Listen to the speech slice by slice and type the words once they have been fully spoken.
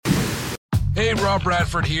Hey, Rob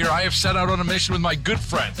Bradford here. I have set out on a mission with my good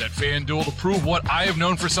friends at FanDuel to prove what I have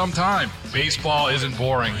known for some time. Baseball isn't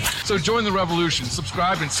boring. So join the revolution.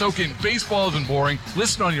 Subscribe and soak in Baseball Isn't Boring.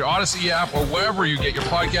 Listen on your Odyssey app or wherever you get your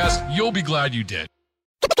podcast. You'll be glad you did.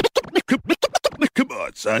 Come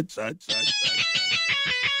on, son.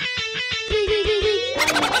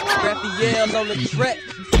 Raphael's on the track.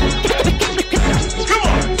 Come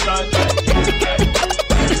on, son. Come on, son.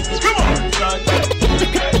 Come on, son.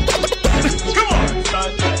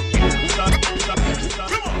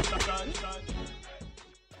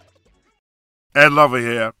 Ed Lover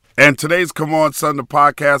here. And today's Come On Son, the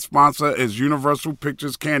podcast sponsor is Universal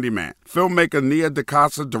Pictures Candyman. Filmmaker Nia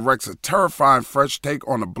DaCosta directs a terrifying fresh take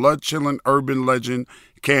on the blood-chilling urban legend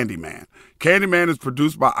Candyman. Candyman is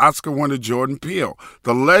produced by Oscar winner Jordan Peele.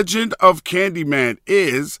 The legend of Candyman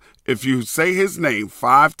is, if you say his name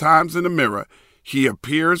 5 times in the mirror, he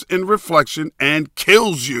appears in reflection and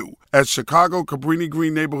kills you. As Chicago Cabrini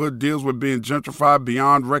Green neighborhood deals with being gentrified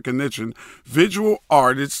beyond recognition, visual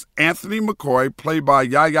artist Anthony McCoy, played by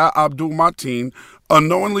Yahya Abdul-Mateen,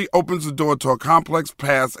 unknowingly opens the door to a complex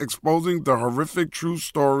past, exposing the horrific true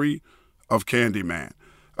story of Candyman.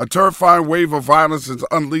 A terrifying wave of violence is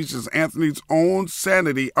unleashed as Anthony's own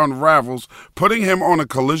sanity unravels, putting him on a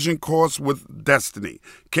collision course with destiny.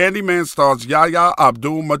 Candyman stars Yahya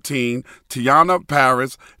Abdul-Mateen, Tiana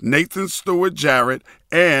Paris, Nathan Stewart Jarrett,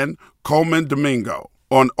 and Coleman Domingo.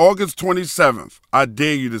 On August 27th, I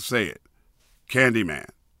dare you to say it. Candyman,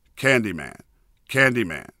 Candyman,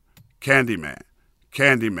 Candyman, Candyman,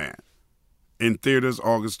 Candyman. In theaters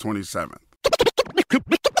August 27th.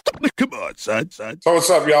 Come on, son. So what's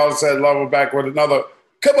up, y'all? It's Ed Lover back with another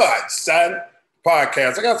Come On, Son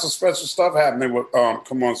podcast. I got some special stuff happening with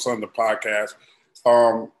Come On, Son, the podcast.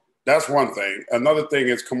 That's one thing. Another thing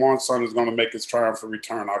is Come On, Son is going to make its triumphant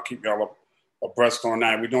return. I'll keep y'all abreast on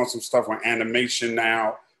that. We're doing some stuff on animation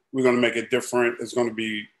now. We're going to make it different. It's going to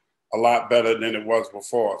be a lot better than it was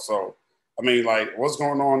before. So, I mean, like, what's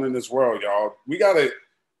going on in this world, y'all? We got to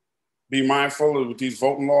be mindful of what these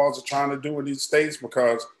voting laws are trying to do in these states,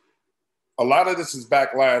 because a lot of this is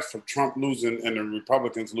backlash from Trump losing and the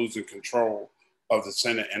Republicans losing control of the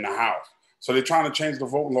Senate and the House. So they're trying to change the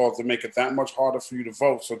voting laws to make it that much harder for you to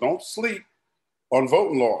vote. So don't sleep on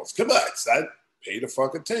voting laws. Come on, son. Pay the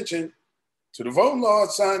fuck attention to the voting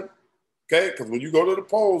laws, son. Okay? Because when you go to the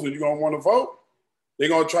polls and you're going to want to vote, they're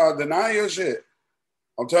going to try to deny your shit.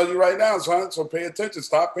 I'm telling you right now, son. So pay attention.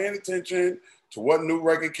 Stop paying attention to what new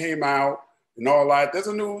record came out and all that. There's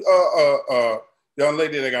a new young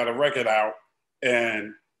lady that got a record out,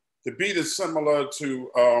 and the beat is similar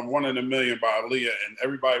to One in a Million by Aaliyah, and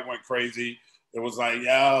everybody went crazy. It was like,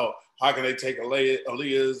 yo, how can they take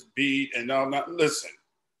Aaliyah's beat and all that? Listen,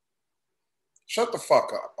 shut the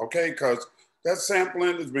fuck up, okay? Because that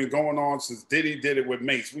sampling has been going on since Diddy did it with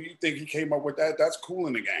Mace. When you think he came up with that, that's cool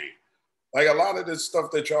in the game. Like, a lot of this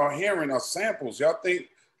stuff that y'all hearing are samples. Y'all think,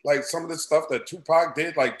 like, some of the stuff that Tupac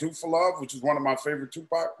did, like Do for Love, which is one of my favorite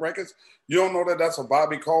Tupac records, you don't know that that's a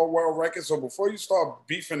Bobby Caldwell record. So before you start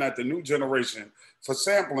beefing at the new generation for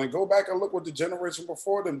sampling, go back and look what the generation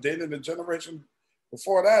before them did and the generation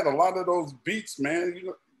before that. A lot of those beats, man, you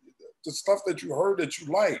know, the stuff that you heard that you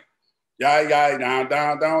like. Yeah, down,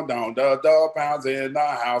 pounds in the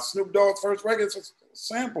house. Snoop Dogg's first record is a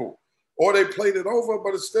sample. Or they played it over,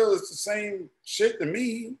 but it's the same shit to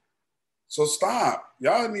me. So stop.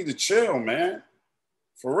 Y'all need to chill, man.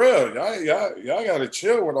 For real. Y'all got to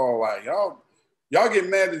chill with all that. Y'all get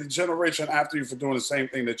mad at the generation after you for doing the same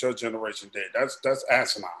thing that your generation did. That's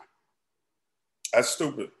asinine. That's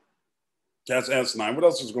stupid. That's asinine. What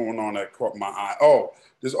else is going on that caught my eye? Oh,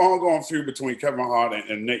 this ongoing feud between Kevin Hart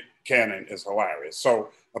and Nick Cannon is hilarious. So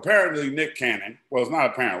apparently Nick Cannon, well, it's not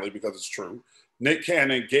apparently because it's true, Nick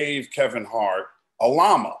Cannon gave Kevin Hart a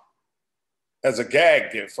llama as a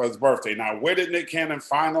gag gift for his birthday. Now, where did Nick Cannon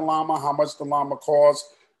find the llama? How much the llama cost?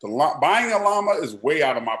 Buying a llama is way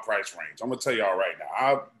out of my price range. I'm going to tell y'all right now.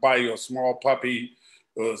 I'll buy you a small puppy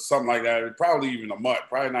or something like that. Probably even a mutt.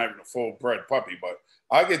 Probably not even a full-bred puppy, but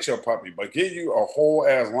I'll get you a puppy. But give you a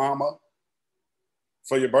whole-ass llama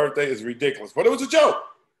for your birthday is ridiculous. But it was a joke.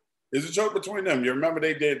 It was a joke between them. You remember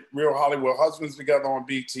they did Real Hollywood Husbands together on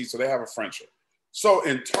BT, so they have a friendship. So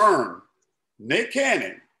in turn, Nick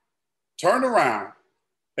Cannon turned around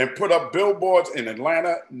and put up billboards in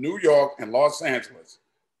Atlanta, New York, and Los Angeles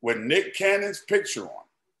with Nick Cannon's picture on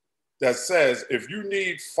that says, if you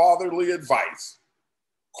need fatherly advice,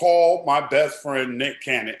 call my best friend Nick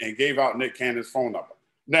Cannon, and gave out Nick Cannon's phone number.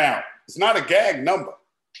 Now, it's not a gag number.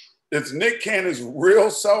 It's Nick Cannon's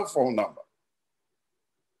real cell phone number.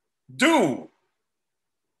 Dude,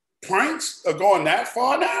 pranks are going that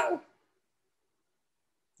far now?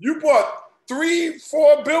 You bought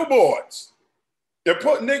 3-4 billboards. They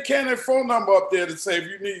put Nick Cannon's phone number up there to say, if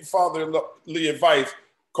you need fatherly advice,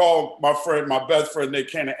 call my best friend Nick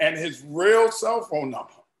Cannon, and his real cell phone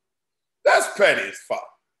number. That's petty as fuck.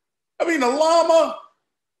 I mean, the llama,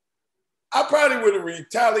 I probably would have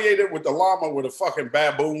retaliated with the llama with a fucking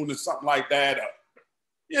baboon or something like that.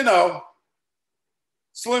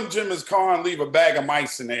 Slim Jim his car and leave a bag of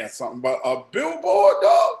mice in there or something. But a billboard,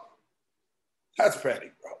 dog, that's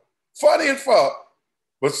petty, bro. Funny as fuck,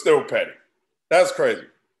 but still petty. That's crazy.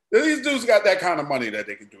 These dudes got that kind of money that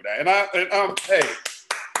they can do that. And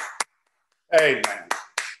hey, man.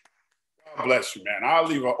 God bless you, man. I'll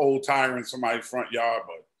leave an old tire in somebody's front yard,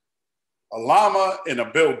 but a llama and a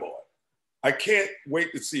billboard. I can't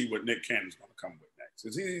wait to see what Nick Cannon's going to come with next.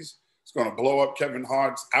 He's going to blow up Kevin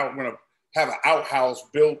Hart's out. Going to have an outhouse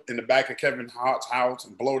built in the back of Kevin Hart's house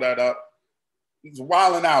and blow that up. It's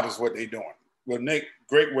wilding out is what they're doing. Well, Nick,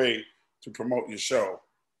 great way to promote your show,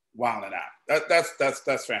 wilding out. That's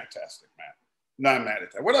fantastic, man. Not mad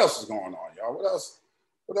at that. What else is going on, y'all?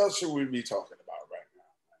 What else should we be talking about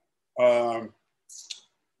right now?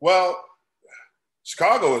 Well,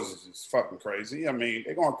 Chicago is fucking crazy. I mean,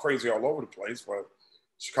 they're going crazy all over the place, but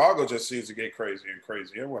Chicago just seems to get crazier and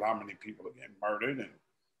crazier with how many people are getting murdered and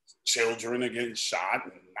children are getting shot,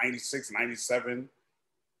 and 96, 97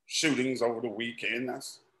 shootings over the weekend.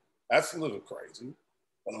 That's a little crazy.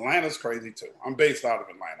 But Atlanta's crazy too. I'm based out of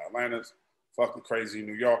Atlanta. Atlanta's fucking crazy.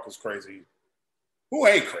 New York is crazy. Who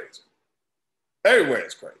ain't crazy? Everywhere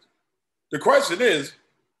is crazy. The question is,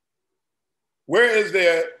 where is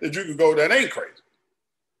there that you can go that ain't crazy?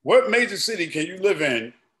 What major city can you live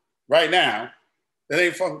in right now that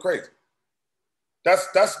ain't fucking crazy? That's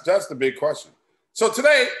the big question. So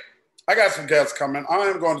today, I got some guests coming. I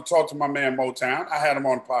am going to talk to my man Moetown. I had him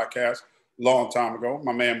on the podcast a long time ago,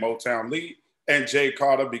 my man Moetown Lee and Jay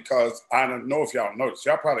Carter, because I don't know if y'all noticed.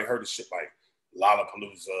 Y'all probably heard of shit like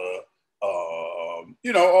Lollapalooza,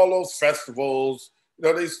 all those festivals. They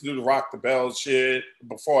used to do the Rock the Bells shit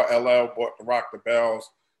before LL bought the Rock the Bells.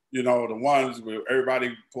 The ones where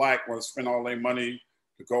everybody black want to spend all their money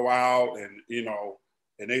to go out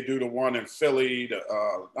and they do the one in Philly.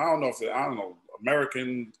 I don't know,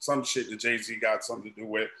 American, some shit that Jay-Z got something to do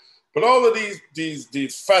with. But all of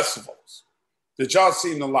these festivals that y'all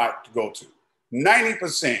seem to like to go to,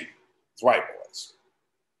 90% is white boys.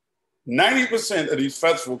 90% of these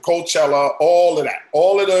festivals, Coachella, all of that,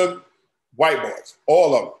 all of them, white boys,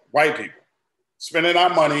 all of them, white people, spending our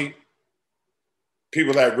money,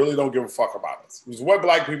 people that really don't give a fuck about us. It's what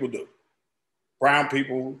black people do. Brown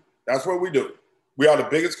people, that's what we do. We are the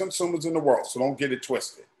biggest consumers in the world, so don't get it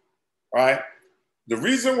twisted, right? The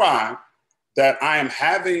reason why that I am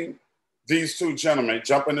having these two gentlemen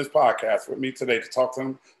jump in this podcast with me today to talk to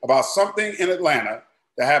them about something in Atlanta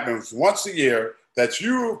that happens once a year that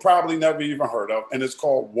you probably never even heard of, and it's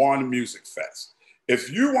called One Music Fest.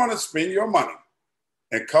 If you want to spend your money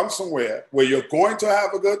and come somewhere where you're going to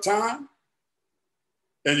have a good time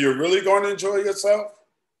and you're really going to enjoy yourself,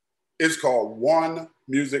 it's called One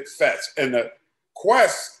Music Fest. And the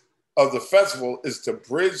quest of the festival is to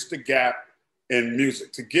bridge the gap in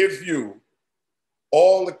music, to give you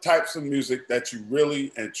all the types of music that you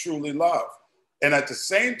really and truly love. And at the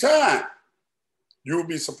same time, you will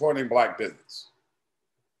be supporting black business.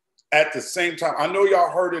 At the same time, I know y'all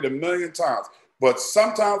heard it a million times, but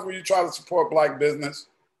sometimes when you try to support black business,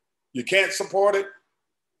 you can't support it,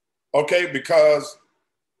 okay, because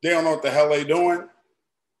they don't know what the hell they're doing,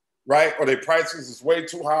 right? Or their prices is way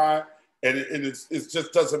too high, and it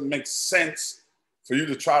just doesn't make sense for you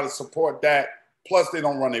to try to support that. Plus, they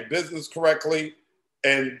don't run their business correctly,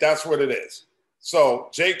 and that's what it is. So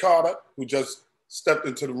Jay Carter, who just stepped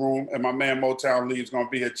into the room, and my man Moetown Lee is going to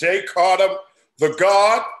be here. Jay Carter, the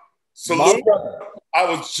God, salute. I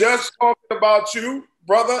was just talking about you,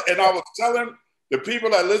 brother, and I was telling the people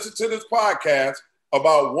that listen to this podcast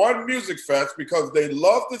about One Music Fest because they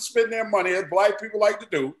love to spend their money, as black people like to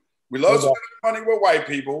do. We love spending money with white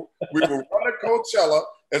people. We will run a Coachella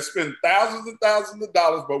and spend thousands and thousands of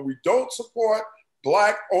dollars, but we don't support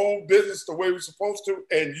black-owned business the way we're supposed to.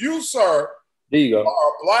 And you, sir, there you go, are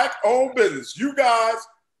a black-owned business. You guys,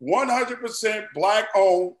 100%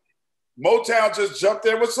 black-owned. Moetown just jumped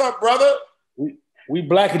in. What's up, brother? We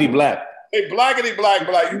blackity black. Hey, blackity black.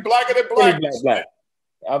 You blacker than black. Black.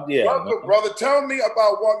 Yeah. Brother, tell me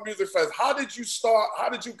about One Music Fest. How did you start? How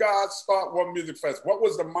did you guys start One Music Fest? What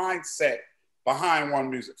was the mindset behind One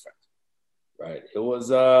Music Fest? Right. It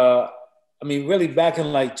was, really back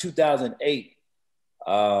in like 2008,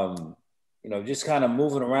 just kind of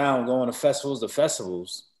moving around, going to festivals,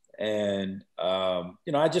 And,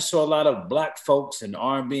 I just saw a lot of black folks and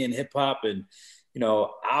R&B and hip hop and,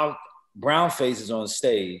 our brown faces on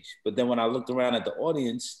stage. But then when I looked around at the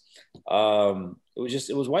audience,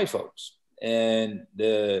 it was white folks. And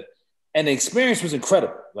the experience was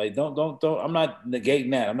incredible. Like, don't, I'm not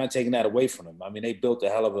negating that. I'm not taking that away from them. I mean, they built a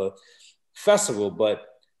hell of a festival, but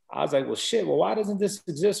I was like, well, shit, well, why doesn't this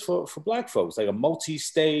exist for black folks? Like a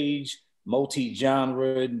multi-stage,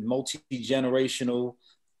 multi-genre, multi-generational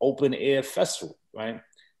open air festival, right?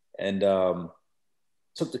 And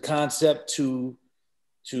took the concept to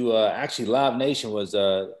actually Live Nation was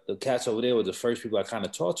the cats over there were the first people I kind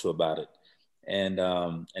of talked to about it. And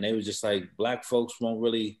they was just like, black folks won't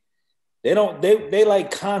really, they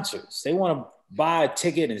like concerts. They want to buy a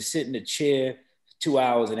ticket and sit in a chair for 2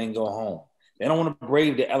 hours and then go home. They don't want to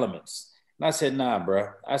brave the elements. And I said, nah, bro.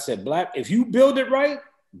 I said, if you build it right,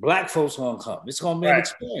 black folks gonna come. It's gonna be an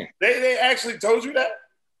experience. They actually told you that?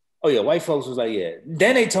 Oh yeah, white folks was like, yeah.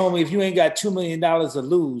 Then they told me if you ain't got $2 million to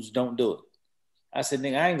lose, don't do it. I said,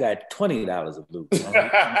 nigga, I ain't got $20 to lose.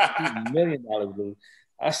 $2 million to lose.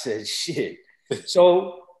 I said, shit.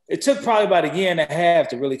 So it took probably about a year and a half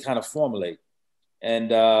to really kind of formulate.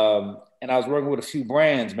 And I was working with a few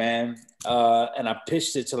brands, man. And I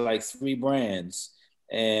pitched it to like 3 brands,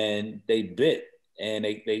 and they bit, and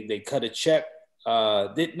they cut a check.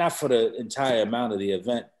 Not for the entire amount of the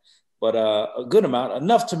event, but a good amount,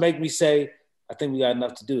 enough to make me say, I think we got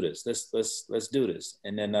enough to do this. Let's do this.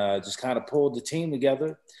 And then just kind of pulled the team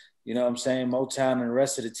together. You know what I'm saying? Moetown and the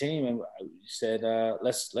rest of the team, and said,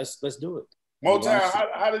 let's do it. Moetown,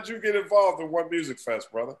 how did you get involved in One Music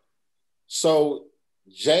Fest, brother? So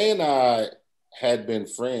Jay and I had been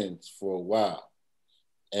friends for a while,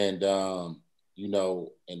 and and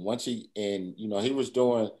once he was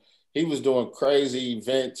doing crazy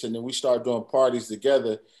events, and then we started doing parties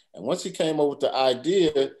together. And once he came up with the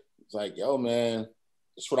idea, it's like, yo, man,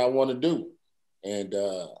 that's what I want to do. And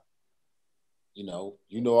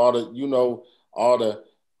all the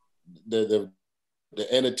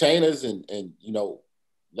entertainers and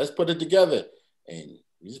let's put it together. And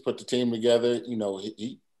we just put the team together.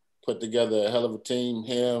 He put together a hell of a team.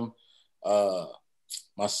 Him,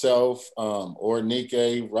 myself,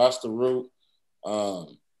 Ornike, Rasta Root.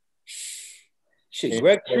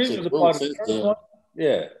 Greg Street was a part of the first one.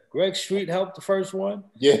 Yeah, Greg Street helped the first one.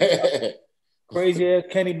 Yeah. Crazy ass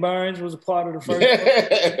Kenny Burns was a part of the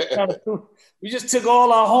first one. We just took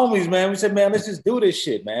all our homies, man. We said, man, let's just do this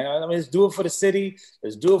shit, man. I mean, let's do it for the city.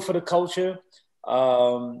 Let's do it for the culture.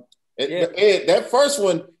 That first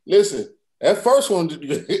one, listen, it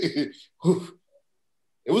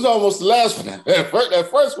was almost the last one. That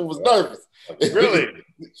first one was nervous. Really?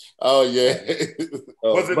 Oh, yeah.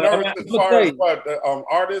 Was it nervous as far as what?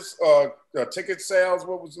 Artists, ticket sales?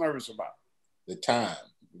 What was nervous about? The time.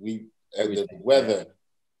 The weather.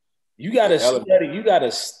 You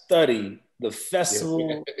gotta study the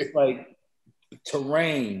festival, like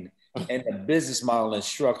terrain and the business model and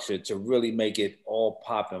structure to really make it all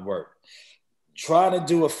pop and work. Trying to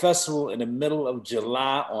do a festival in the middle of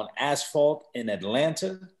July on asphalt in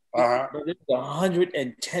Atlanta. It's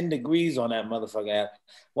 110 degrees on that motherfucker.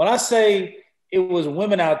 When I say it was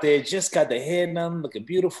women out there just got their hair done, looking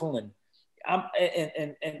beautiful, and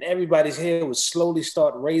everybody's hair would slowly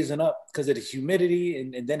start raising up because of the humidity,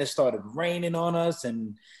 and then it started raining on us,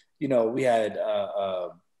 and we had a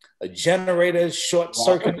generator short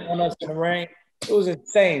circuit on us in the rain. It was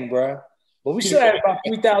insane, bro. But we still had about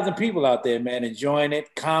 3,000 people out there, man, enjoying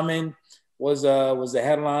it. Common was the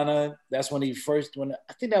headliner. That's when I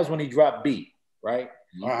think that was when he dropped Beat, right?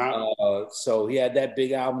 So he had that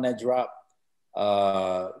big album that dropped.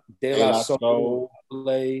 De La Soul,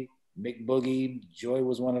 Mick Boogie, Joy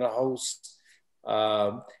was one of the hosts.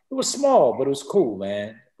 It was small, but it was cool,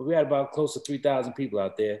 man. But we had about close to 3,000 people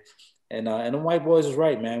out there. And the white boys was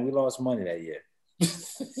right, man. We lost money that year.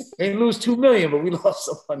 They didn't lose $2 million, but we lost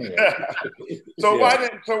some money. So why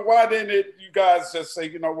didn't you guys just say,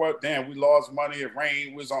 you know what, damn, we lost money, it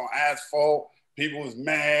rained, was on asphalt, people was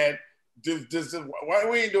mad. Why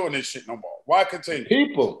we ain't doing this shit no more? Why continue?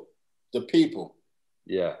 The people.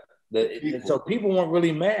 Yeah. So people weren't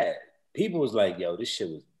really mad. People was like, yo, this shit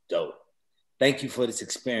was dope. Thank you for this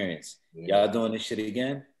experience. Y'all doing this shit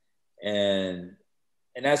again? And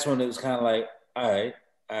that's when it was kind of like, all right,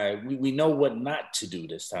 we know what not to do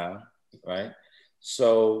this time, right?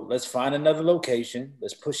 So let's find another location.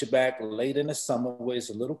 Let's push it back late in the summer where it's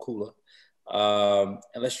a little cooler. And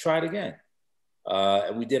let's try it again.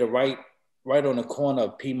 And we did it right on the corner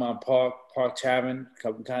of Piedmont Park Tavern.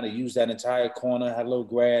 We kind of used that entire corner, had a little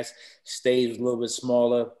grass, stage was a little bit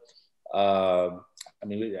smaller. I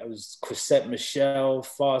mean, that was Chrisette Michelle,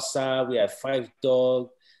 Far Side. We had Phife Dawg,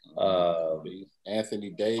 Anthony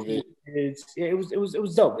David. It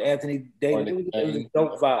was dope. Anthony David. It was a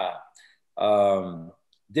dope vibe.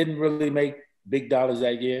 Didn't really make big dollars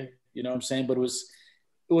that year, you know what I'm saying? But it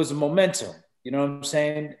was a momentum, you know what I'm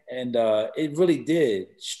saying? And it really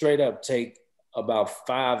did straight up take about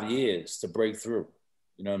 5 years to break through,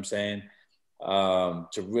 you know what I'm saying?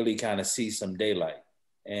 To really kind of see some daylight.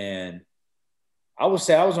 And I would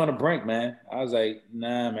say I was on the brink, man. I was like,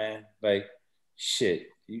 nah, man, like, shit,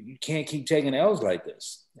 you can't keep taking L's like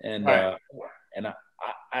this. And Right.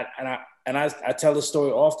 I tell this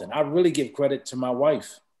story often. I really give credit to my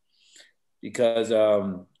wife because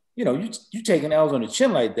you know, you taking L's on the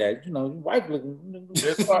chin like that, you know, your wife looking.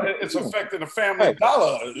 It's affecting the family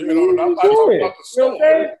dollar. You know, I'm not Do talking it. about the store.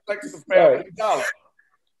 It's affecting the family dollar.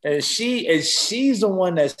 And she's the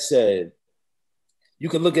one that said, you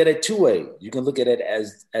can look at it two ways. You can look at it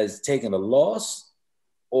as taking a loss,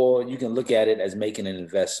 or you can look at it as making an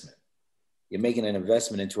investment. You're making an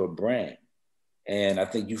investment into a brand. And I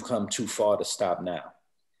think you've come too far to stop now.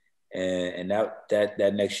 And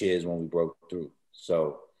that next year is when we broke through.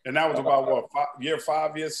 So. And that was about what, year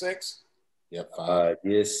 5, year 6? Yeah, 5.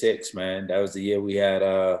 Year 6, man. That was the year we had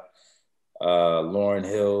Lauryn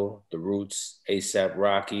Hill, The Roots, A$AP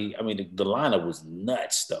Rocky. I mean, the lineup was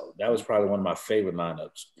nuts, though. That was probably one of my favorite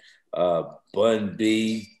lineups. Bun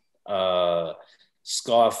B,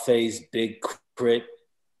 Scarface, Big Crit,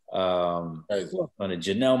 Janelle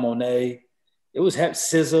Monáe. It was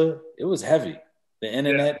SZA. It was heavy. The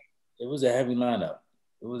internet. Yeah. It was a heavy lineup.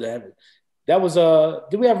 It was a heavy. That was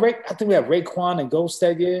did we have I think we had Raekwon and Ghost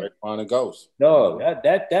that year. Raekwon and Ghost. No,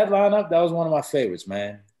 that lineup, that was one of my favorites,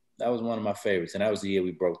 man. That was one of my favorites, and that was the year we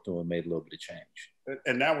broke through and made a little bit of change.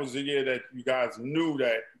 And that was the year that you guys knew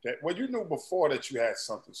that well, you knew before that you had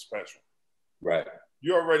something special. Right.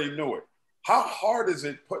 You already knew it. How hard is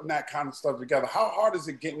it putting that kind of stuff together? How hard is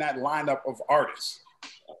it getting that lineup of artists?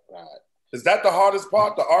 Right. Is that the hardest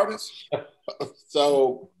part, the artists?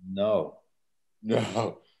 So no.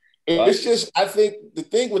 It's just, I think the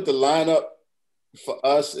thing with the lineup for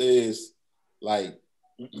us is like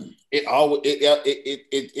it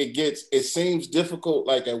seems difficult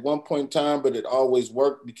like at one point in time, but it always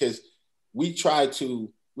worked because we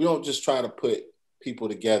don't just try to put people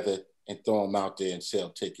together and throw them out there and sell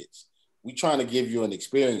tickets. We trying to give you an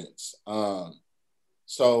experience.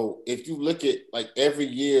 So if you look at like every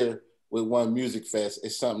year with one music fest,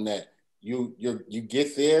 it's something that you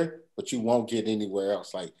get there, but you won't get anywhere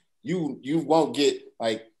else. Like you won't get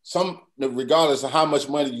like regardless of how much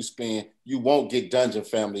money you spend, you won't get Dungeon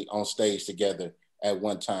Family on stage together at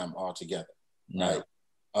one time all together. No.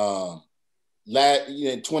 Right.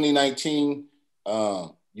 In 2019,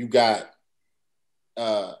 you got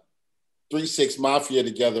 3-6 Mafia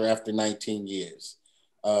together after 19 years.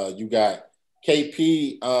 You got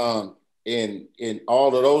KP and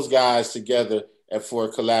all of those guys together for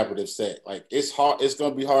a collaborative set. Like it's hard. It's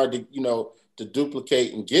going to be hard to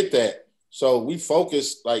duplicate and get that. So we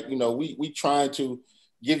focus, like, we trying to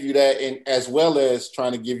give you that, and as well as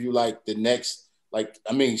trying to give you like the next, like,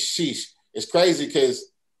 I mean, sheesh, it's crazy because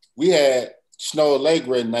we had Snow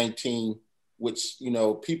Allegra in 19, which,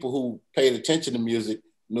 people who paid attention to music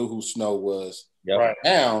knew who Snow was. Yep. Right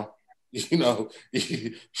now, you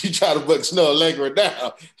try to book Snow Allegra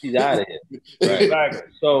now. She's out of here. Right.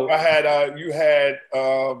 Exactly. So you had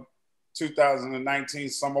 2019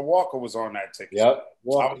 Summer Walker was on that ticket. Yep.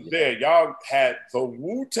 I was there. Y'all had the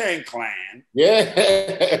Wu-Tang Clan. Yeah.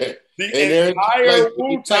 The entire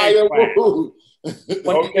Wu-Tang Clan.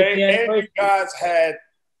 Okay, and you guys had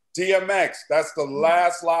DMX. That's the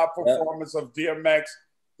last live performance of DMX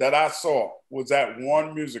that I saw, was at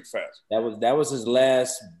one music fest. That was his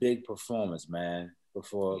last big performance, man,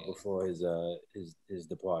 before his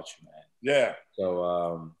departure, man. Yeah.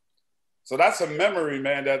 So that's a memory,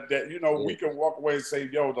 man, that we can walk away and say,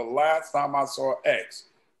 yo, the last time I saw X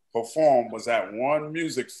perform was at one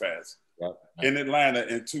music fest in Atlanta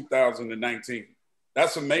in 2019.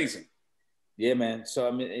 That's amazing. Yeah, man. So,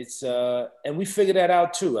 I mean, it's, and we figured that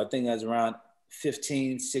out too. I think that's around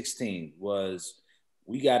 15, 16 was,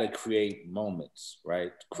 we got to create moments,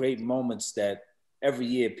 right? Create moments that every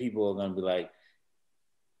year people are going to be like,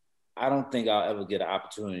 I don't think I'll ever get an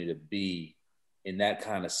opportunity to be in that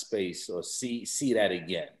kind of space or see that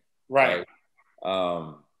again. Right.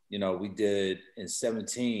 We did in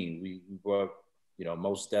 17, we brought,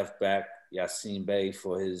 Mos Def back, Yasin Bey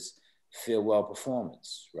for his farewell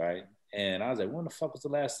performance, right? And I was like, when the fuck was the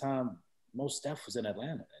last time Mos Def was in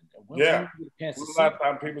Atlanta? When was the last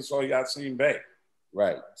time people saw Yasin Bey?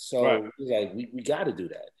 Right. So Right. he's like, we got to do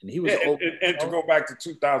that. And he was and to go back to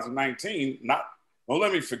 2019, don't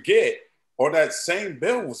let me forget, on that same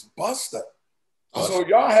bill was Busta. So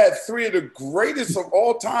y'all had three of the greatest of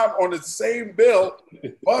all time on the same bill,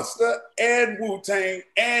 Busta and Wu-Tang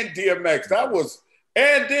and DMX.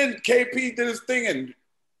 And then KP did his thing and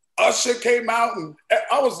Usher came out, and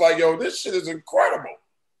I was like, yo, this shit is incredible.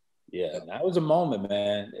 Yeah, that was a moment,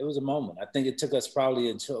 man. It was a moment. I think it took us probably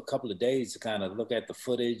until a couple of days to kind of look at the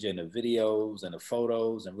footage and the videos and the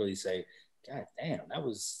photos and really say, God damn, that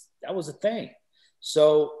was a thing.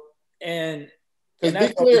 So, and to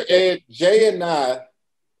be clear, Ed, Jay and I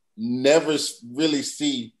never really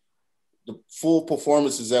see the full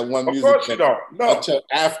performances at One Music Fest. Of course you don't. No. Until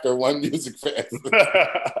after One Music Fest.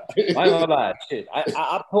 I ain't gonna lie, shit.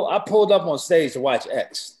 I pulled up on stage to watch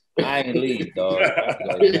X. I ain't leave, dog.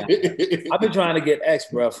 I've been trying to get X,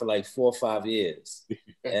 bro, for like 4 or 5 years,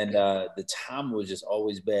 and the time was just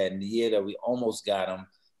always bad. And the year that we almost got him,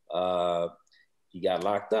 he got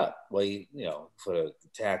locked up. Well, for the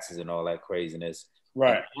taxes and all that craziness.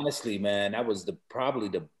 Right. And honestly, man, that was probably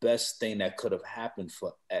the best thing that could have happened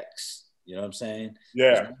for X. You know what I'm saying?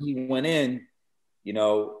 Yeah. When he went in,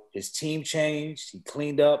 his team changed. He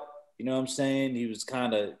cleaned up. You know what I'm saying? He was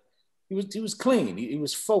kind of, he was clean. He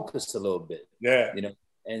was focused a little bit. Yeah.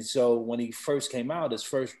 And so when he first came out, his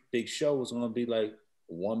first big show was going to be like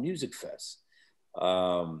One Music Fest.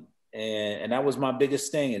 And that was my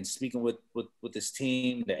biggest thing. And speaking with this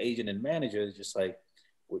team, the agent and manager, is just like,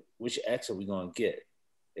 which X are we going to get?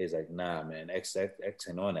 He's like, nah, man, X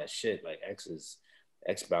ain't on that shit. Like X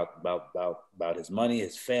about his money,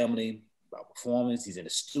 his family, about performance. He's in the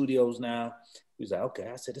studios now. He was like, okay.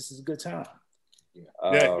 I said, this is a good time.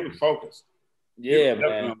 Yeah, he was focused. Yeah,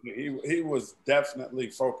 man. He was definitely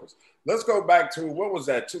focused. Let's go back to, what was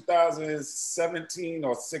that, 2017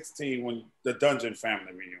 or 16 when the Dungeon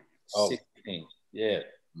family reunion? 16, yeah.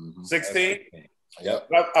 16? Yep.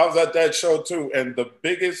 I was at that show too, and the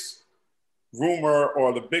biggest rumor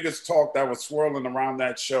or the biggest talk that was swirling around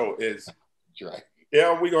that show is,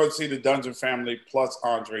 yeah, we're going to see the Dungeon family plus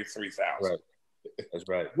Andre 3000. Right. That's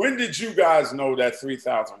right. When did you guys know that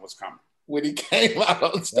 3000 was coming? When he came out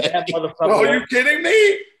on stage. Oh, are you kidding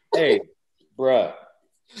me? Hey, bruh.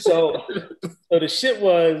 So the shit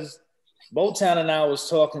was, Moetown and I was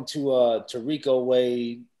talking to Rico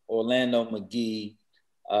Wade, Orlando McGee,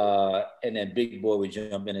 and then Big Boy would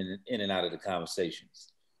jump in and out of the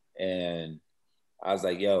conversations. And I was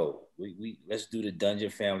like, yo, we let's do the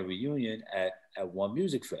Dungeon family reunion at One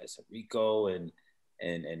Music Fest. Rico and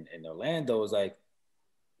Orlando was like,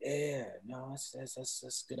 yeah, no, that's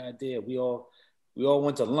a good idea. We all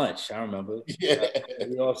went to lunch, I remember. Yeah.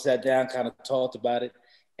 We all sat down, kind of talked about it.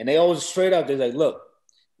 And they always straight up, they're like, look,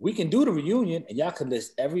 we can do the reunion and y'all can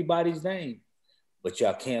list everybody's name, but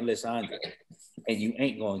y'all can't list Andre. And you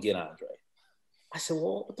ain't gonna get Andre. I said,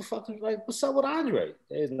 well, what the fuck? Like, what's up with Andre?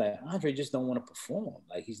 They're like, Andre just don't want to perform.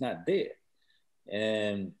 Like, he's not there.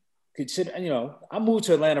 And consider, I moved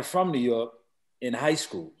to Atlanta from New York in high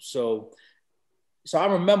school. So I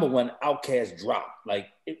remember when Outkast dropped. Like,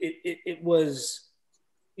 it was,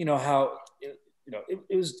 how,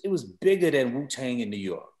 it was bigger than Wu-Tang in New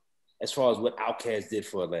York as far as what Outkast did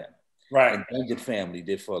for Atlanta. Right. And Dungeon Family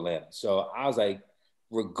did for Atlanta. So I was like,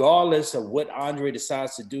 regardless of what Andre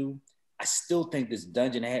decides to do, I still think this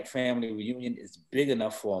Dungeon Family reunion is big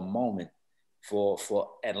enough for a moment for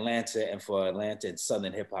Atlanta and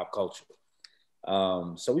Southern hip hop culture.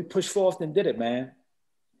 So we pushed forth and did it, man.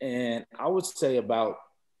 And I would say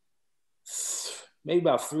maybe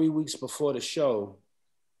about 3 weeks before the show,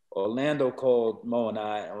 Orlando called Mo and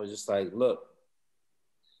I and was just like, look,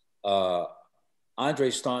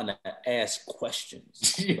 Andre's starting to ask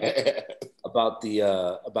questions about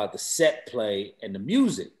the set play and the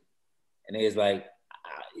music. And he was like,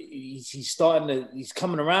 he's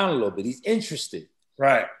coming around a little bit. He's interested.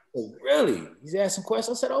 Right. So really? He's asking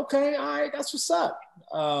questions. I said, okay, all right, that's what's up.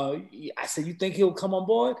 I said, you think he'll come on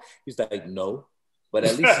board? He's like, no, but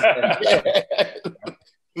at least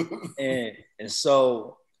and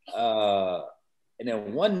so and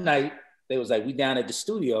then one night they was like, we down at the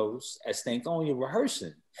studios at Stankonia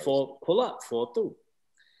rehearsing for Pull Up, Fall Through.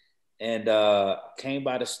 And came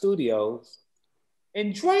by the studios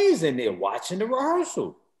and Dre's in there watching the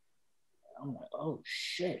rehearsal. I'm like, oh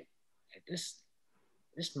shit, this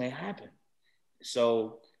may happen.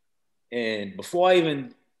 So, and before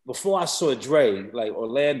I saw Dre, like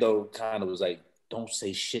Orlando kind of was like, don't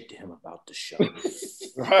say shit to him about the show.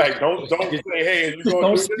 Right. Don't say, hey, you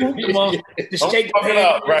don't spook him up. Just don't shake fuck it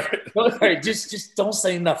up, right? Right. Just don't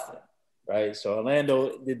say nothing. Right. So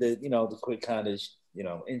Orlando did the quick kind of,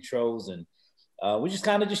 intros, and we just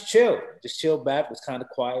kind of just chilled back, was kind of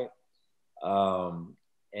quiet. And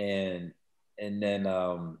then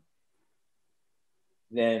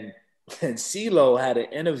CeeLo had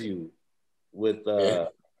an interview with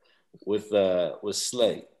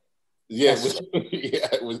Slay. Yeah,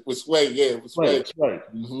 with Sway. Yeah, with Sway.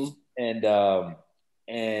 Mm-hmm.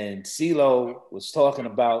 And CeeLo was talking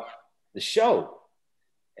about the show,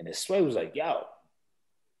 and then Sway was like, "Yo,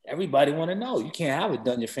 everybody want to know. You can't have a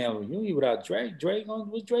Dungeon Family reunion without Dre.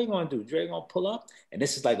 What's Dre gonna do? Dre gonna pull up?" And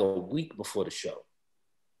this is like a week before the show.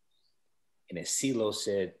 And then CeeLo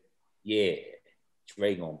said, "Yeah,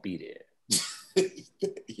 Dre gonna be there."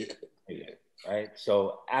 Yeah. Right.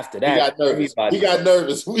 So after that, he got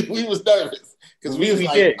nervous. We was nervous because we was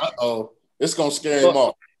like, "Uh-oh, it's gonna scare him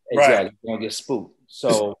off." Exactly, right. He's gonna get spooked.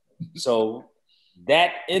 So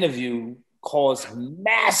that interview caused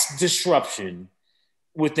mass disruption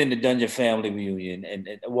within the Dungeon Family reunion, and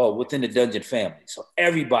within the Dungeon family. So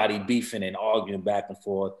everybody beefing and arguing back and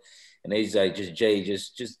forth, and they's like, just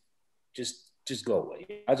go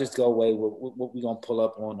away. I'll just go away. What we gonna pull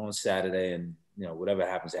up on Saturday, and whatever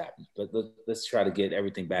happens, happens. But let's try to get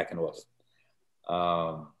everything back in order.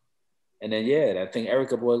 And then I think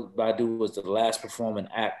Erykah Badu was the last performing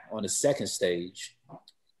act on the second stage,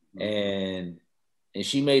 and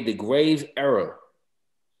she made the grave error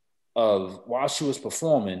of, while she was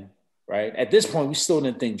performing, right? At this point, we still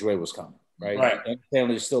didn't think Dre was coming, right? Right. And the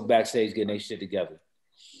family was still backstage getting their shit together.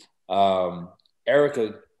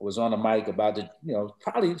 Erykah was on the mic about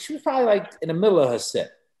she was probably like in the middle of her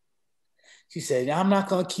set. She said, "I'm not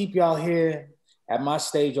gonna keep y'all here at my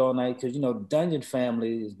stage all night because Dungeon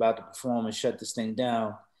Family is about to perform and shut this thing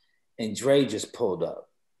down." And Dre just pulled up.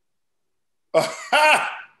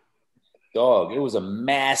 Dog, it was a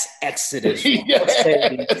mass exodus.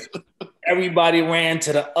 Everybody ran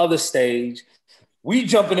to the other stage. We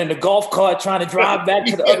jumping in the golf cart trying to drive back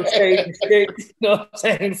to the other stage and shit, what I'm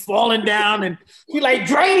saying, falling down, and he like,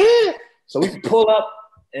 "Dre here?" So we pull up,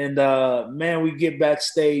 and man, we get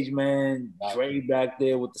backstage, man. Dre back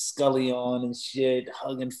there with the Scully on and shit,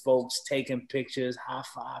 hugging folks, taking pictures,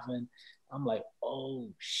 high-fiving. I'm like,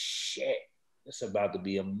 oh shit, it's about to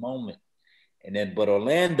be a moment. And then, but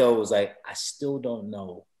Orlando was like, I still don't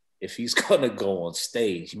know if he's gonna go on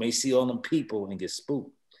stage. You may see all them people and get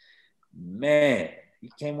spooked. Man,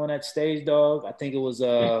 he came on that stage, dog. I think it was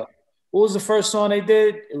what was the first song they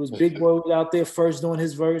did? It was Big Boy was out there first doing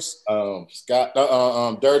his verse.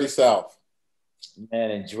 Dirty South.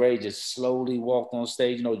 Man, and Dre just slowly walked on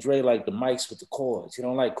stage. Dre like the mics with the cords. He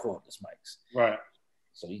don't like cordless mics. Right.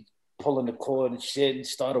 So he pulling the cord and shit and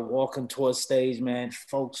started walking towards stage, man.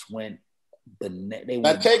 Folks went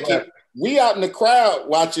we out in the crowd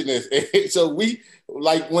watching this. So we,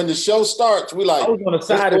 like, when the show starts, we like, I was on the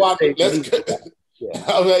side of the stage.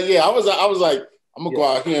 I was like, I'm gonna go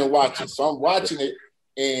out here and watch it. So I'm watching it,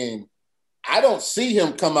 and I don't see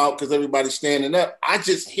him come out because everybody's standing up. I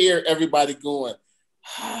just hear everybody going,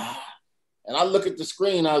 and I look at the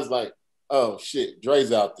screen. I was like, oh shit,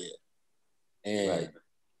 Dre's out there, and right.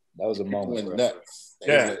 That was a moment. Went nuts.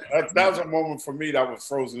 Yeah, that was a moment for me that was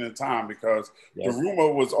frozen in time because the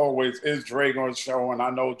rumor was always, is Dre going to show? And I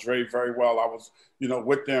know Dre very well. I was,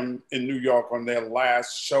 with them in New York on their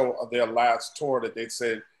last show of their last tour that they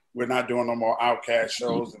said, we're not doing no more Outcast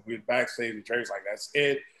shows. And we're backstage and Dre's like, that's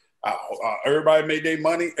it. Everybody made their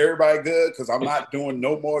money. Everybody good because I'm not doing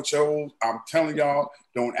no more shows. I'm telling y'all,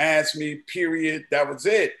 don't ask me, period. That was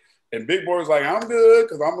it. And Big Boy was like, I'm good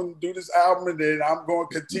because I'm going to do this album and then I'm going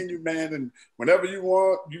to continue, man. And whenever you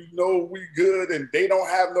want, we good. And they don't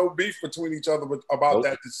have no beef between each other about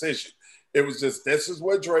that decision. It was just, this is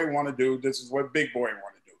what Dre want to do. This is what Big Boy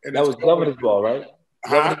want to do. And that was Governor's Ball, right?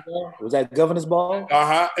 Governor's Ball? Was that Governor's Ball?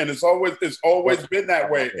 And it's always been that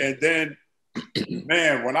way. And then,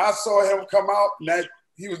 man, when I saw him come out and that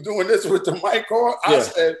he was doing this with the mic on, I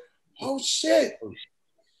said, oh, shit.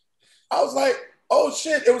 I was like, oh,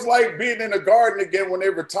 shit. It was like being in the Garden again when they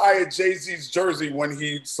retired Jay-Z's jersey when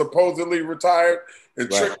he supposedly retired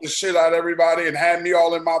and tricked the shit out of everybody and had me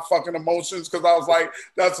all in my fucking emotions because I was like,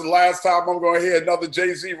 that's the last time I'm going to hear another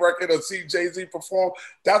Jay-Z record or see Jay-Z perform.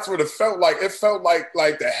 That's what it felt like. It felt like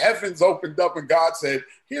the heavens opened up and God said,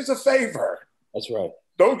 here's a favor. That's right.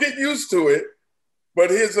 Don't get used to it, but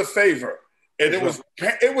here's a favor. And it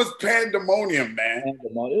was pandemonium, man.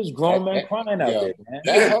 It was grown men crying out there, man.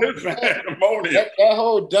 That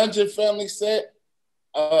whole Dungeon Family set,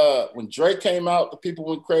 when Drake came out, the people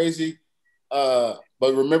went crazy. But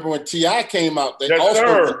remember when T.I. came out, they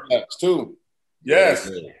also went nuts too. Yes.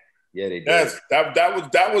 Yeah, they did. Yes,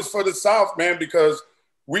 that was for the South, man, because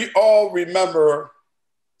we all remember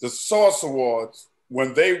the Source Awards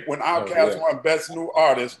when Outkast won Best New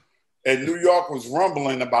Artist and New York was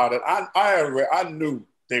rumbling about it, I knew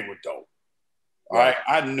they were dope. All right,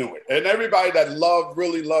 I knew it. And everybody that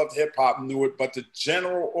really loved hip hop knew it, but the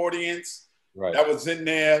general audience that was in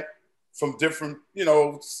there from different,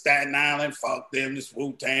 Staten Island, fuck them, this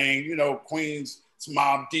Wu-Tang, Queens, it's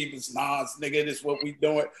Mobb Deep, it's Nas, nigga, this what we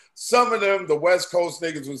doing. Some of them, the West Coast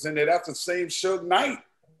niggas was in there. That's the same Suge Knight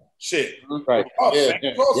shit. Right.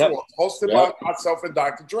 Same Crosswalks, hosted by myself and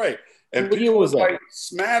Dr. Dre. And people was like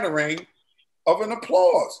smattering of an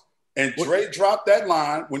applause. And Dre dropped that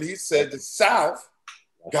line when he said the South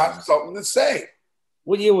got something to say.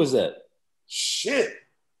 What year was that? Shit.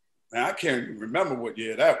 Man, I can't even remember what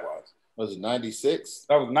year that was. Was it 96?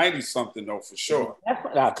 That was 90-something, though, for sure.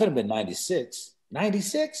 That could have been 96.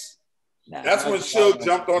 96? Nah, that's when Suge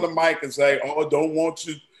jumped on the mic and say, "Oh, don't want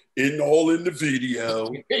you in the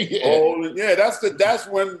video." That's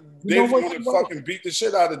when they want to fucking beat the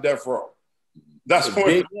shit out of Death Row. That's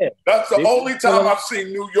the only time I've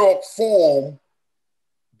seen New York form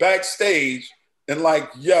backstage and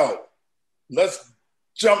like, yo, let's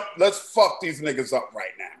fuck these niggas up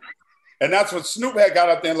right now. And that's when Snoop had got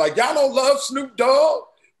up there and like, y'all don't love Snoop Dogg?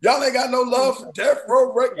 Y'all ain't got no love for Death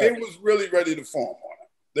Row? They was really ready to form on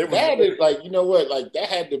it. Like, you know what? Like, that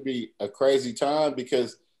had to be a crazy time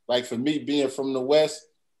because, like, for me being from the West,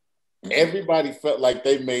 everybody felt like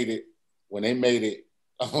they made it when they made it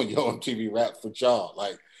on Yo MTV Rap for y'all.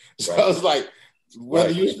 Like, so I was like,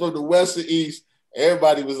 whether you was from the West or East,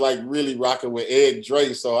 everybody was like really rocking with Ed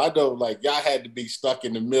Dre. So I know like y'all had to be stuck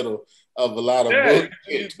in the middle of a lot of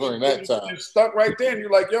bullshit during that time. You're stuck right there, and you're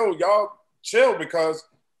like, yo, y'all chill because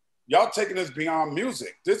y'all taking this beyond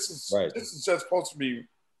music. This is just supposed to be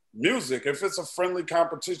music. If it's a friendly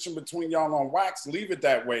competition between y'all on wax, leave it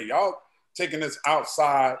that way. Y'all taking this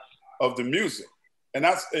outside of the music. And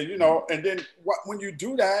that's, and then when you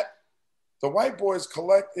do that, the white boys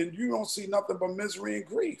collect and you don't see nothing but misery and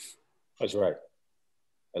grief. That's right.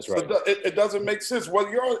 So it doesn't make sense. Well,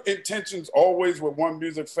 your intentions always with One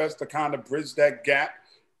Music Fest to kind of bridge that gap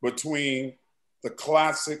between the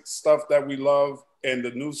classic stuff that we love and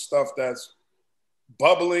the new stuff that's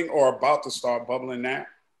bubbling or about to start bubbling now.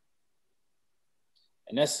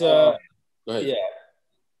 And that's, yeah.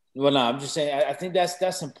 Well, no, I'm just saying, I think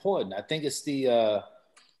that's important. I think it's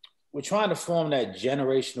we're trying to form that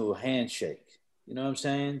generational handshake. You know what I'm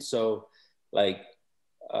saying? So like,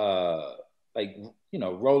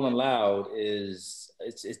 Rolling Loud it's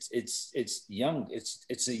young.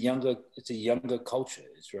 It's a younger culture.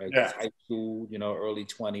 It's right. Yeah. It's high school, early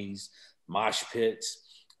 20s, mosh pits,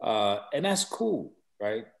 and that's cool,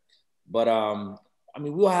 right? But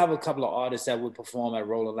we'll have a couple of artists that would perform at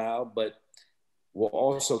Rolling Loud, but we'll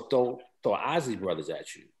also throw Ozzy Brothers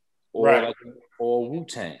at you, or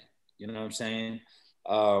Wu-Tang. You know what I'm saying?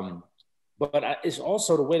 But it's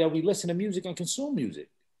also the way that we listen to music and consume music,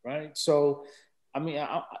 right? So, I'm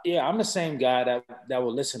the same guy that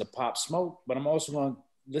will listen to Pop Smoke, but I'm also going to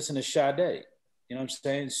listen to Sade. You know what I'm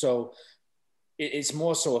saying? So it's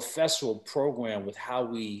more so a festival program with how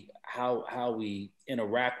we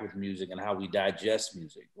interact with music and how we digest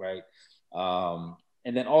music, right?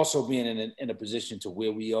 And then also being in a position to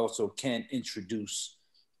where we also can introduce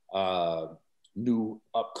new,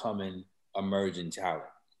 upcoming, emerging talent.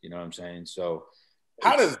 You know what I'm saying? So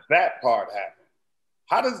how does that part happen?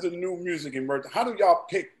 How does the new music emerge? How do y'all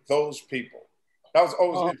pick those people? That was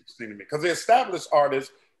always interesting to me because the established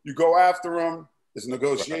artists, you go after them. There's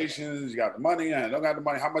negotiations. Right. You got the money. I don't got the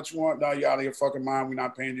money. How much you want? No, you're out of your fucking mind. We're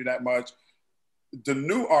not paying you that much. The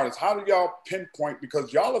new artists, how do y'all pinpoint?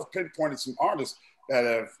 Because y'all have pinpointed some artists that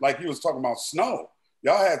have, like you was talking about Snow.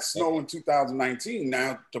 Y'all had Snow in 2019.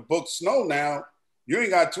 Now to book Snow now, you ain't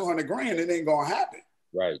got $200,000. It ain't gonna happen.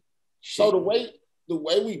 Right. So the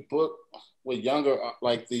way we book with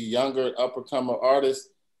the younger up-and-comer artists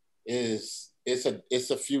is it's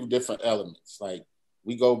a few different elements. Like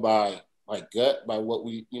we go by gut, by what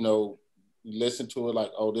we listen to it,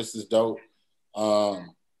 like, oh, this is dope.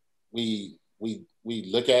 We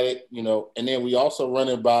look at it, and then we also run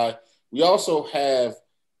it by. We also have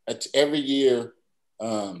every year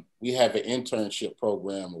we have an internship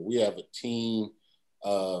program where we have a team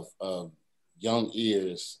of young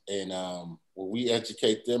ears, and where we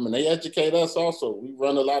educate them and they educate us also. We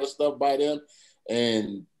run a lot of stuff by them,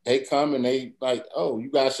 and they come and they like, oh, you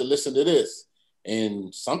guys should listen to this.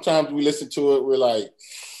 And sometimes we listen to it, we're like,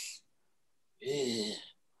 yeah.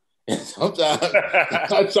 And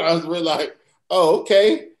sometimes we're like, oh,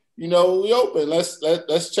 okay, we open. Let's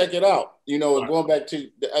check it out. And going back to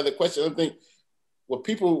the other question, I think what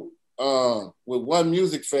people with One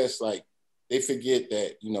Music Fest, like, they forget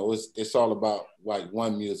that, you know, it's all about like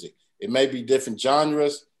one music. It may be different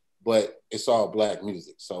genres, but it's all Black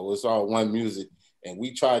music. So it's all one music. And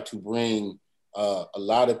we try to bring a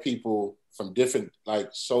lot of people from different like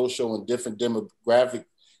social and different demographic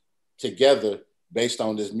together based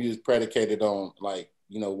on this music predicated on like,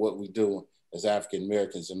 you know, what we do as African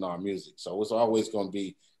Americans in our music. So it's always going to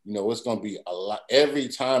be, you know, it's going to be a lot. Every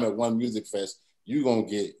time at one music fest, you're going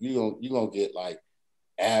to get like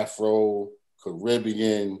Afro,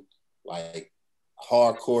 Caribbean, like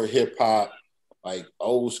hardcore hip hop, like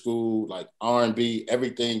old school, like R&B,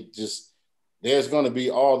 everything. Just there's going to be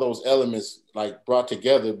all those elements like brought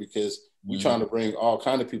together because we're trying to bring all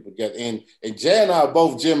kind of people together. And Jay and I are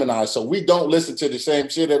both Gemini, so we don't listen to the same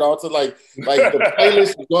shit at all. So like the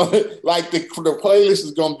playlist is going the playlist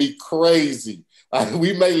is going to be crazy. Like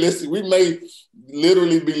we may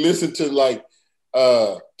literally be listening to like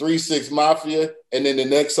 3-6 Mafia, and then the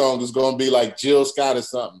next song is going to be like Jill Scott or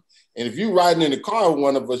something. And if you riding in the car with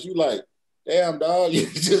one of us, you like, damn dog, you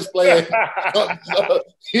just playing,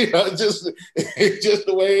 you know, it's just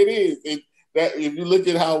the way it is. That if you look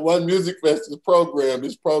at how One Music Fest is programmed,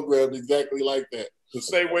 it's programmed exactly like that. The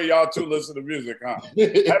same way y'all two listen to music, huh?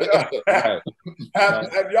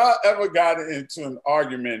 Have y'all ever gotten into an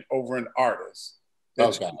argument over an artist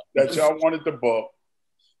that y'all wanted to book,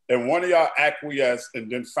 and one of y'all acquiesced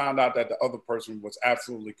and then found out that the other person was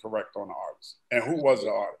absolutely correct on the artist? And who was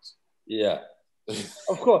the artist? Yeah.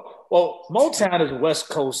 Of course. Well, Moetown is West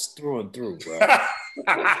Coast through and through, bro.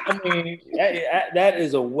 I mean, that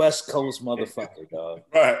is a West Coast motherfucker, dog.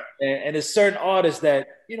 Right. And there's certain artists that,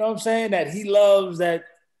 you know what I'm saying, that he loves that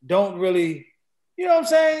don't really, you know what I'm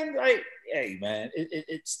saying? Like, hey, man,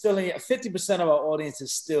 it's still 50% of our audience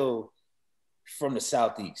is still from the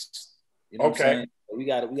Southeast. You know what I'm saying? We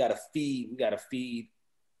gotta feed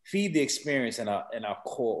the experience in our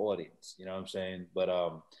core audience. You know what I'm saying? But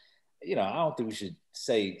you know, I don't think we should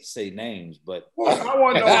say names, but I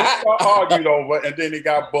want to know what y'all argued over, and then it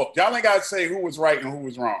got booked. Y'all ain't got to say who was right and who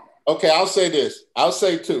was wrong. Okay, I'll say this. I'll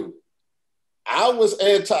say two. I was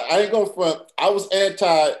anti. I ain't going front. I was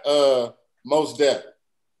anti Mos Def.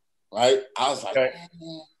 Right. I was like,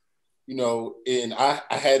 you know, and I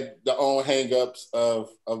had the own hangups of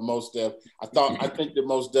Mos Def. I think that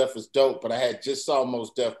Mos Def is dope, but I had just saw Mos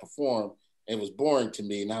Def perform, and it was boring to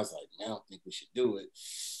me, and I was like, man, I don't think we should do it.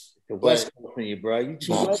 The West Coast for you, bro. You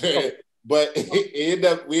too West Coast. But we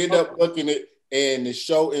ended up booking it, and the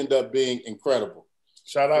show ended up being incredible.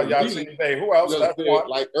 Shout out Yasin Bey. Who else?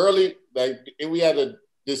 Like early, like we had a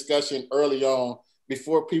discussion early on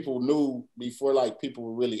before people were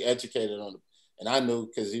really educated on it. And I knew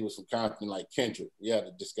because he was from Compton, like Kendrick. We had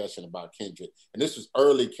a discussion about Kendrick, and this was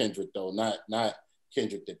early Kendrick though, not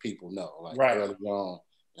Kendrick that people know. Like early on,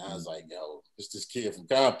 and I was like, yo, it's this kid from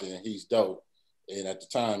Compton, he's dope. And at the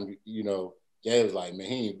time, you know, Jay was like, man,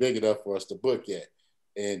 he ain't big enough for us to book yet.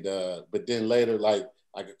 And but then later, like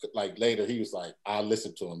later, he was like, I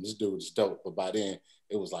listened to him. This dude is dope. But by then,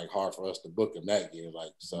 it was like hard for us to book him that year.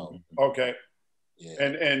 Like so. Okay. Yeah.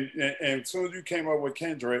 And as soon as you came up with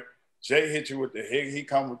Kendrick, Jay hit you with the he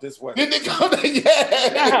come with this way. Did they come?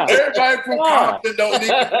 Yeah. Everybody from Compton don't need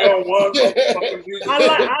to know one motherfucking music.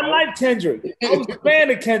 I like Kendrick. I was a fan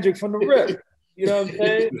of Kendrick from the rip. You know what I'm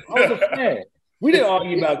saying? I was a fan. We didn't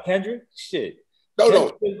argue about Kendrick. Shit.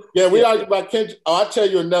 No. Yeah, we argued about Kendrick. Oh, I'll tell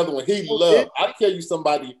you another one. I'll tell you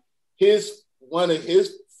somebody, one of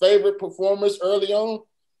his favorite performers early on,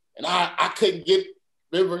 and I couldn't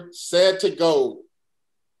remember, Sad to Gold.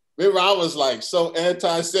 Remember, I was like so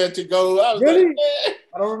anti-Sad to Gold. I was really? Like, man.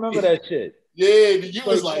 I don't remember that shit. Yeah, you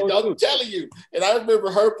was like, I'm telling you. And I remember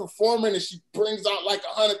her performing, and she brings out like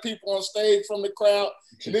 100 people on stage from the crowd.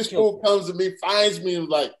 And this fool comes to me, finds me, and was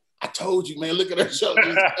like, I told you, man, look at her show.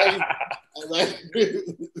 That's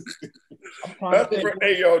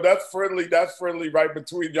friendly. That's friendly right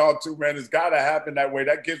between y'all two, man. It's got to happen that way.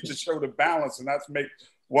 That gives the show the balance, and that's make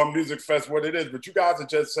One Music Fest what it is. But you guys have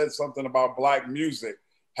just said something about Black music.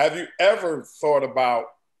 Have you ever thought about,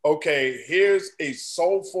 okay, here's a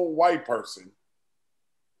soulful white person,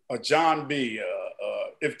 a John B.,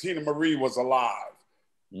 if Tina Marie was alive,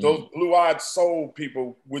 those blue-eyed soul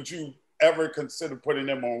people, would you ever consider putting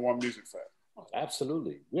them on One Music Fest? Oh,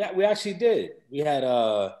 absolutely. We actually did. We had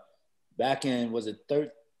back in,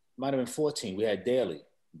 might have been 14, we had Daly.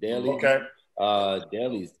 Okay.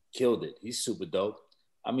 Daly's killed it. He's super dope.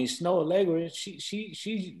 I mean, Snow Allegra,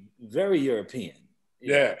 she's very European.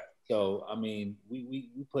 Yeah. So I mean, we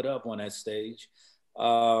put up on that stage.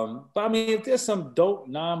 But I mean, if there's some dope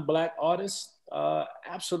non-Black artists,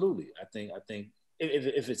 absolutely. I think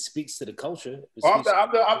if it speaks to the culture. I'm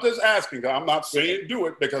just asking. I'm not saying do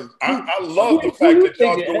it because I love the fact that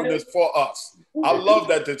y'all doing this for us. I love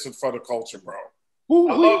that this is for the culture, bro.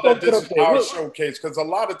 I love that this is our showcase because a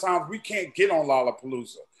lot of times we can't get on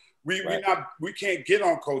Lollapalooza. We can't get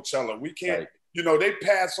on Coachella. We can't. You know, they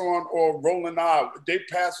pass on or Rolling Eye. They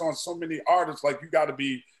pass on so many artists like you got to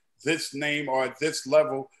be this name or at this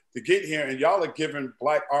level to get here, and y'all are giving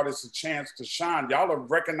Black artists a chance to shine. Y'all are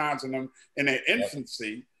recognizing them in their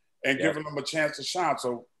infancy and giving them a chance to shine.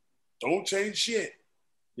 So don't change shit.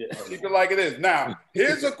 Keep it like it is. Now,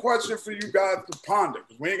 here's a question for you guys to ponder,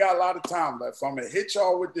 because we ain't got a lot of time left, so I'm going to hit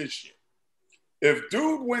y'all with this shit. If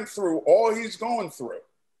dude went through all he's going through,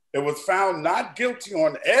 it was found not guilty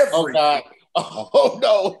on everything. Oh, God. Oh,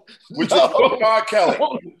 no. Which is what R. Kelly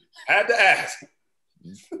had to ask.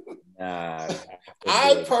 Nah,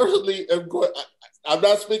 I personally am going. I'm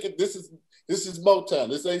not speaking. This is Moetown.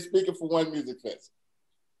 This ain't speaking for One Music Fest.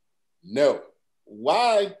 No.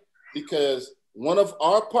 Why? Because one of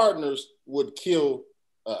our partners would kill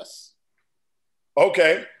us.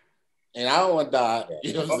 Okay. And I don't want to die.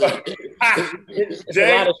 You know what I'm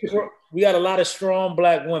saying? We got a lot of strong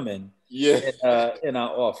Black women in our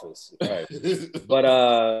office. Right. But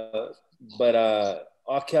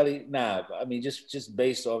R. Kelly, nah. I mean, just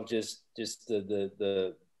based off just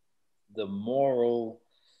the moral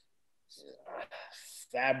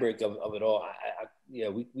fabric of it all.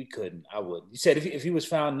 We couldn't. I wouldn't. You said if he was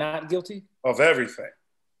found not guilty of everything.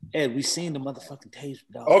 Ed, we seen the motherfucking tapes,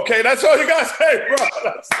 dog. Okay, that's all you gotta say, bro.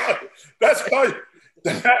 That's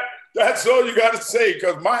all you gotta say.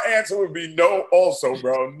 Because my answer would be no. Also,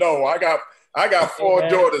 bro, no. I got 4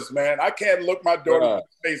 daughters, man. I can't look my daughter in the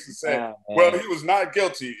face and say, "Well, he was not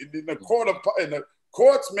guilty." In the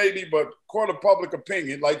courts, maybe, but court of public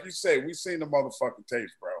opinion, like you say, we seen the motherfucking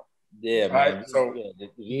tapes, bro. Yeah, right. Man. So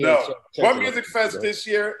no. One Music Fest this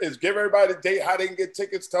year is give everybody a date, how they can get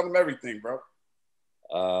tickets, tell them everything, bro.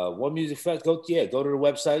 One Music Fest, go to the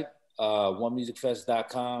website,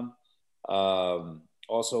 onemusicfest.com.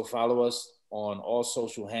 Also follow us on all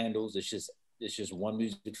social handles. It's just One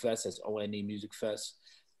Music Fest. That's ONE Music Fest.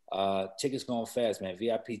 Tickets going fast, man.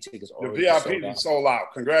 VIP tickets already the VIP sold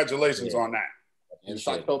out. Congratulations on that. And it's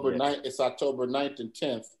October 9th. It's October 9th and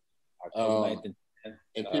 10th. October 9th and 10th.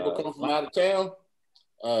 And people come from out of town.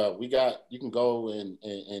 You can go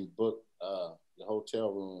and book the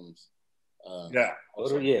hotel rooms. Go to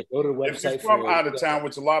the website. If you're from out of town,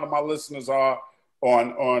 which a lot of my listeners are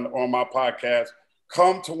on my podcast,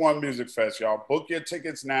 come to One Music Fest, y'all. Book your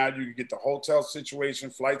tickets now. You can get the hotel situation,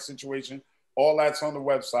 flight situation, all that's on the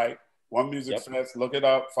website. One Music Fest. Look it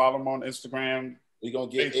up. Follow them on Instagram. We're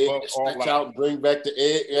going to get Facebook, Ed stretch out and bring back the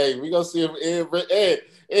Ed. Hey, we're going to see if Ed, we're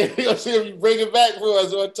going to see if you bring it back for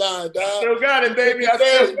us one time, dog. I still got it, baby. I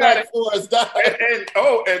still got it for us, dog.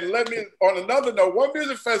 And let me, on another note, One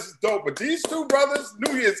Music Fest is dope, but these two brothers,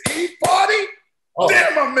 New Year's Eve party,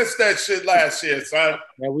 damn, I missed that shit last year, son.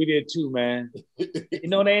 Man, we did too, man. You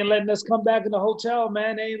know, they ain't letting us come back in the hotel,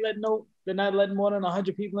 man. They're not letting more than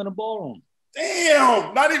 100 people in the ballroom.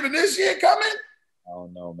 Damn, not even this year coming? Oh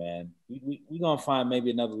no, man. We gonna find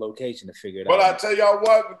maybe another location to figure it out. But I tell y'all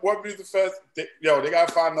what Music Fest, they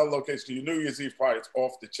gotta find another location. Your New Year's Eve party is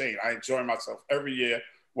off the chain. I enjoy myself every year.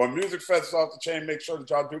 When Music Fest is off the chain, make sure that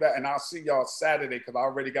y'all do that. And I'll see y'all Saturday because I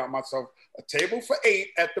already got myself a table for 8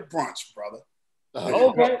 at the brunch, brother.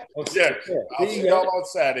 Okay. Yeah. I'll see y'all on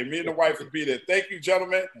Saturday. Me and the wife will be there. Thank you,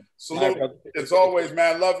 gentlemen. Salute. As always,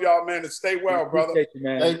 man. Love y'all, man. And stay well, brother. Thank you,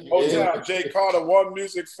 man. Thank you. Moetown, Jay Carter, One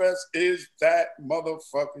Music Fest is that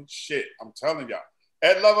motherfucking shit. I'm telling y'all.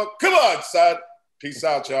 Ed Lover, come on, son. Peace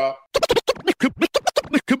out, y'all.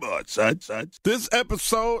 Come on, son. This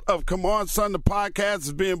episode of Come On, Son, the podcast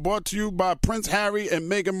is being brought to you by Prince Harry and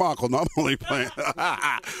Meghan Markle. No, I'm only playing.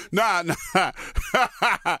 Nah.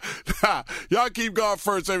 Y'all keep going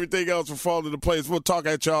first. Everything else will fall into place. We'll talk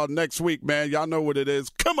at y'all next week, man. Y'all know what it is.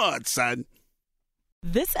 Come on, son.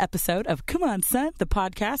 This episode of Come On, Son, the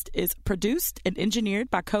podcast is produced and engineered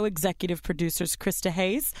by co-executive producers Krista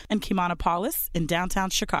Hayes and Kimana Paulus in downtown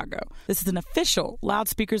Chicago. This is an official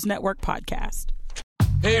Loudspeakers Network podcast.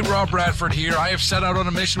 Hey, Rob Bradford here. I have set out on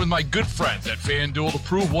a mission with my good friends at FanDuel to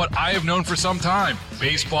prove what I have known for some time.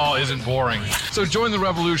 Baseball isn't boring. So join the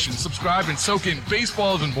revolution. Subscribe and soak in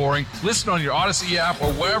Baseball Isn't Boring. Listen on your Odyssey app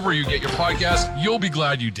or wherever you get your podcasts. You'll be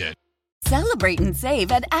glad you did. Celebrate and save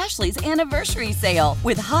at Ashley's Anniversary Sale.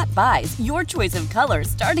 With Hot Buys, your choice of colors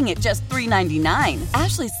starting at just $3.99.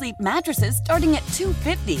 Ashley Sleep mattresses starting at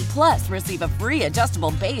 $2.50. Plus, receive a free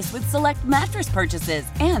adjustable base with select mattress purchases.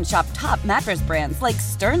 And shop top mattress brands like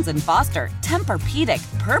Stearns & Foster,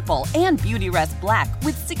 Tempur-Pedic, Purple, and Beautyrest Black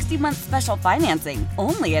with 60-month special financing.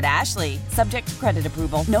 Only at Ashley. Subject to credit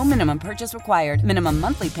approval. No minimum purchase required. Minimum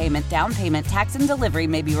monthly payment, down payment, tax, and delivery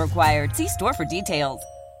may be required. See store for details.